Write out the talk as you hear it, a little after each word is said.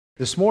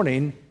This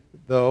morning,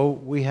 though,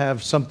 we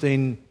have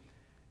something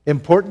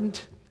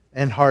important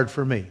and hard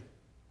for me.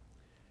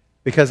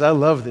 Because I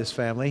love this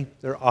family.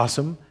 They're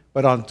awesome.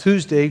 But on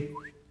Tuesday,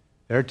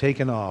 they're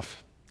taking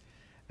off.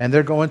 And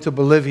they're going to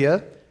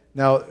Bolivia.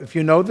 Now, if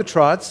you know the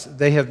Trotts,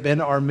 they have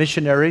been our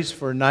missionaries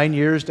for 9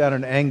 years down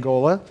in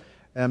Angola.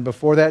 And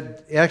before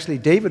that, actually,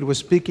 David was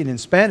speaking in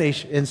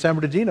Spanish in San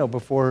Bernardino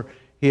before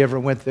he ever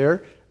went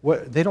there.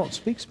 They don't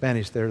speak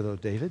Spanish there, though,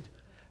 David.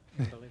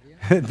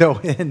 No,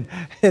 in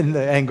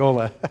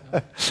Angola.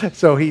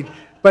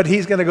 But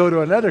he's going to go to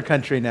another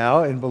country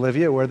now in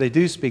Bolivia where they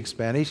do speak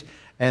Spanish.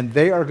 And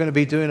they are going to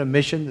be doing a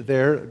mission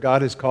there.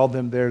 God has called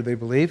them there, they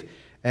believe.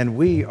 And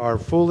we are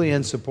fully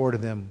in support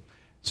of them.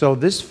 So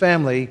this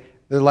family,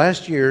 the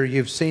last year,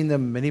 you've seen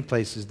them many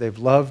places. They've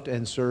loved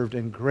and served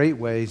in great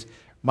ways.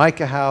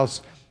 Micah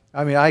House,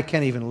 I mean, I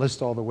can't even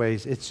list all the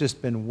ways. It's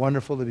just been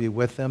wonderful to be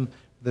with them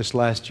this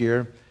last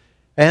year.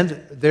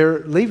 And they're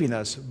leaving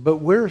us, but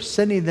we're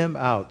sending them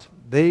out.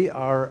 They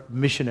are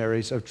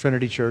missionaries of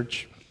Trinity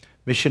Church,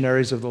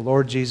 missionaries of the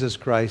Lord Jesus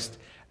Christ.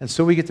 And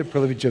so we get the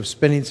privilege of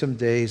spending some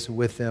days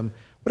with them.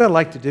 What I'd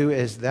like to do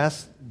is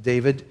ask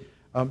David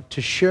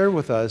to share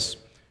with us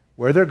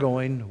where they're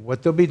going,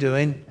 what they'll be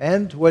doing,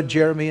 and what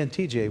Jeremy and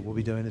TJ will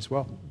be doing as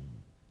well.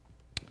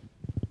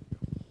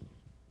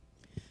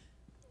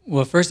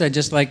 Well, first, I'd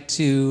just like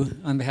to,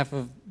 on behalf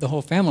of the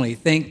whole family,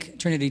 thank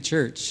Trinity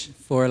Church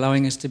for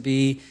allowing us to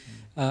be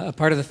a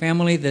part of the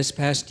family this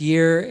past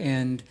year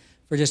and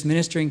for just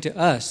ministering to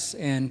us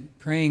and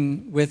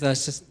praying with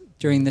us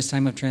during this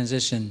time of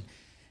transition.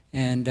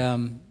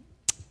 And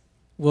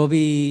we'll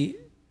be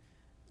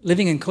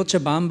living in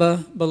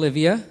Cochabamba,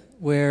 Bolivia,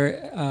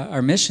 where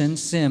our mission,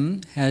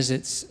 SIM, has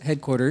its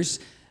headquarters.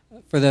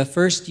 For the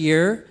first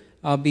year,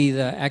 I'll be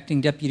the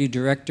acting deputy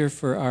director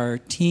for our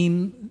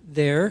team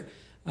there,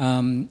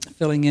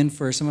 filling in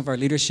for some of our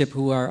leadership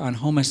who are on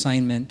home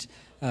assignment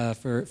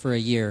for a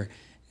year.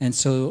 And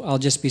so I'll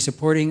just be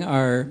supporting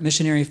our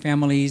missionary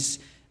families,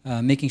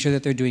 making sure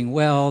that they're doing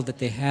well, that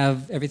they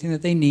have everything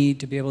that they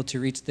need to be able to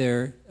reach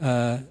their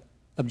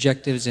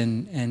objectives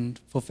and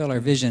fulfill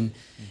our vision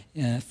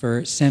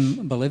for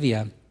SIM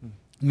Bolivia.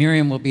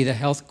 Miriam will be the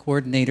health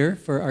coordinator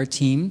for our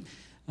team,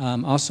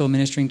 also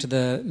ministering to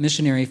the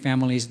missionary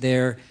families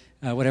there,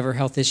 whatever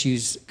health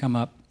issues come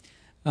up.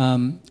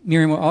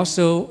 Miriam will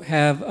also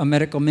have a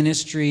medical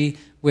ministry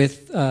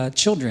with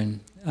children,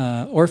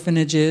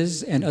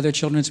 orphanages and other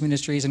children's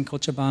ministries in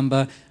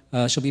Cochabamba.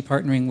 She'll be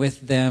partnering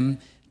with them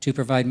to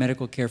provide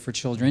medical care for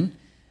children.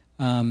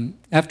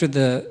 After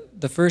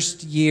the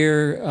first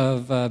year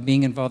of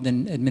being involved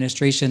in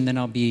administration, then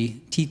I'll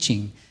be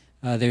teaching.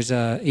 There's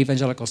an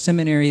evangelical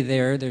seminary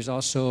there. There's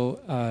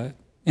also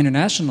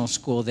international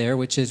school there,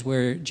 which is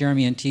where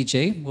Jeremy and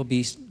TJ will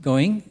be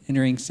going,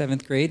 entering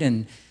 7th grade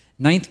and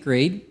 9th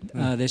grade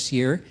this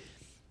year.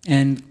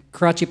 And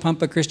Karachi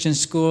Pampa Christian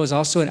School is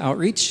also an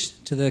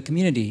outreach to the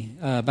community.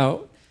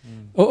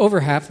 Over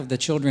half of the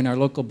children are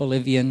local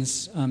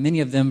Bolivians, many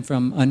of them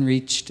from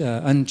unreached,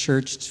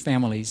 unchurched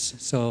families.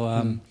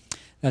 So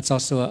that's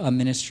also a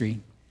ministry.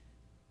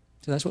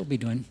 So that's what we'll be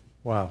doing.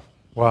 Wow.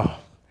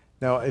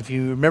 Now, if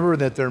you remember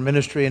that their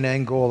ministry in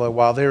Angola,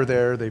 while they were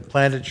there, they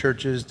planted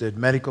churches, did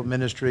medical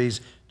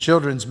ministries,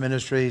 children's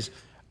ministries.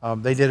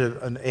 They did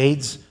an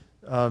AIDS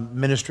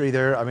ministry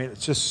there. I mean,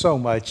 it's just so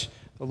much.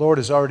 The Lord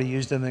has already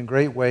used them in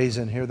great ways,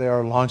 and here they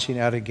are launching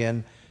out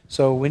again.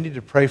 So we need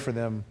to pray for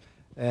them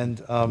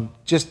and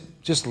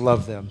just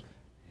love them.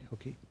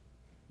 Okay.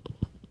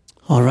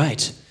 All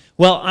right.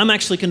 Well, I'm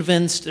actually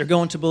convinced they're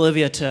going to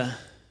Bolivia to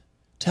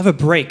have a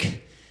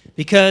break.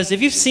 Because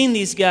if you've seen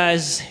these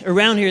guys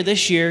around here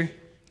this year,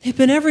 they've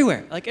been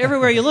everywhere. Like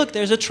everywhere you look,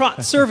 there's a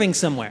Trott serving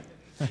somewhere.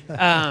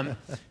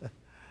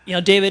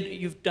 David,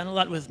 you've done a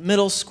lot with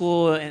middle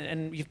school,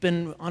 and you've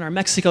been on our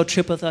Mexico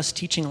trip with us,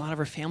 teaching a lot of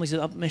our families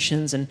about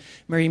missions. And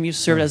Miriam, you've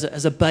served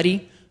as a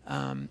buddy,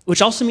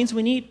 which also means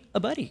we need a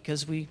buddy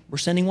because we're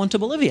sending one to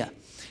Bolivia.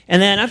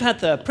 And then I've had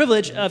the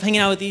privilege of hanging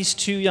out with these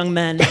two young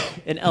men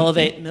in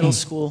Elevate Middle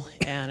School,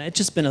 and it's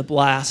just been a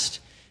blast.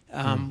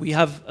 We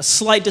have a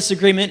slight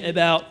disagreement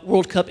about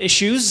World Cup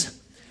issues,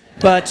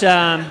 but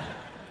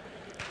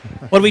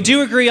what we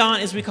do agree on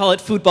is we call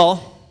it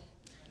football,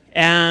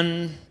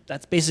 and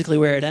that's basically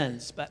where it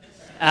ends. But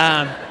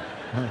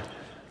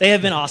they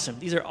have been awesome.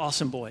 These are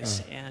awesome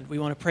boys, and we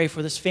want to pray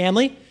for this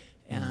family,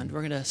 and we're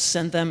going to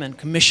send them and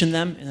commission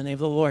them in the name of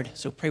the Lord.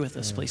 So pray with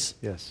us, please.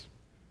 Yes.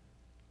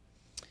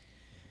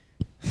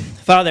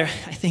 Father,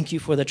 I thank you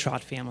for the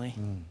Trott family.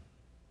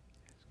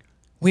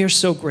 We are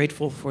so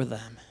grateful for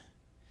them.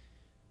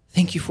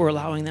 Thank you for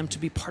allowing them to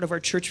be part of our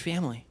church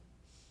family.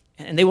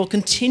 And they will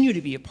continue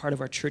to be a part of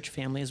our church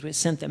family as we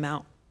sent them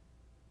out.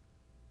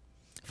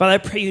 Father, I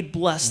pray you'd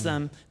bless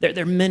them,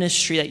 their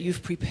ministry that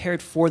you've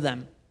prepared for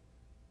them.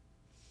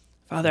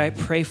 Father, I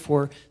pray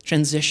for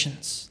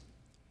transitions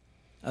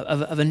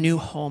of a new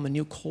home, a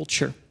new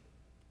culture,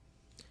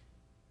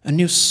 a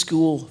new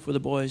school for the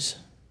boys.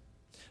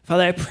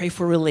 Father, I pray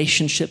for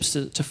relationships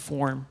to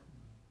form.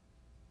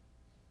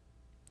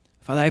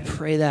 Father, I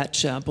pray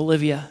that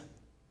Bolivia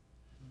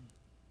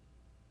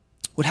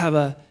would have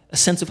a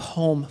sense of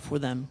home for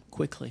them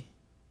quickly.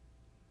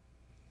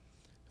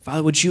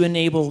 Father, would you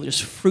enable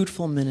just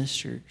fruitful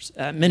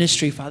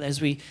ministry, Father,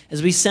 as we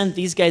send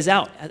these guys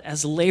out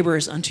as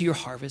laborers unto your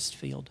harvest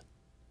field.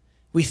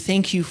 We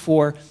thank you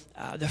for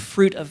the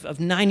fruit of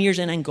 9 years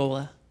in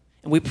Angola,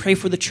 and we pray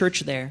for the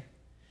church there.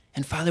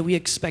 And Father, we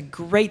expect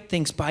great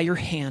things by your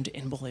hand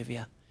in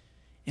Bolivia.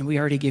 And we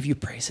already give you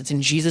praise. It's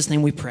in Jesus'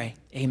 name we pray.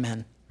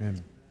 Amen.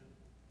 Amen.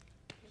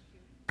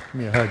 Give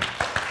me a hug.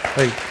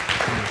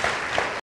 Hey.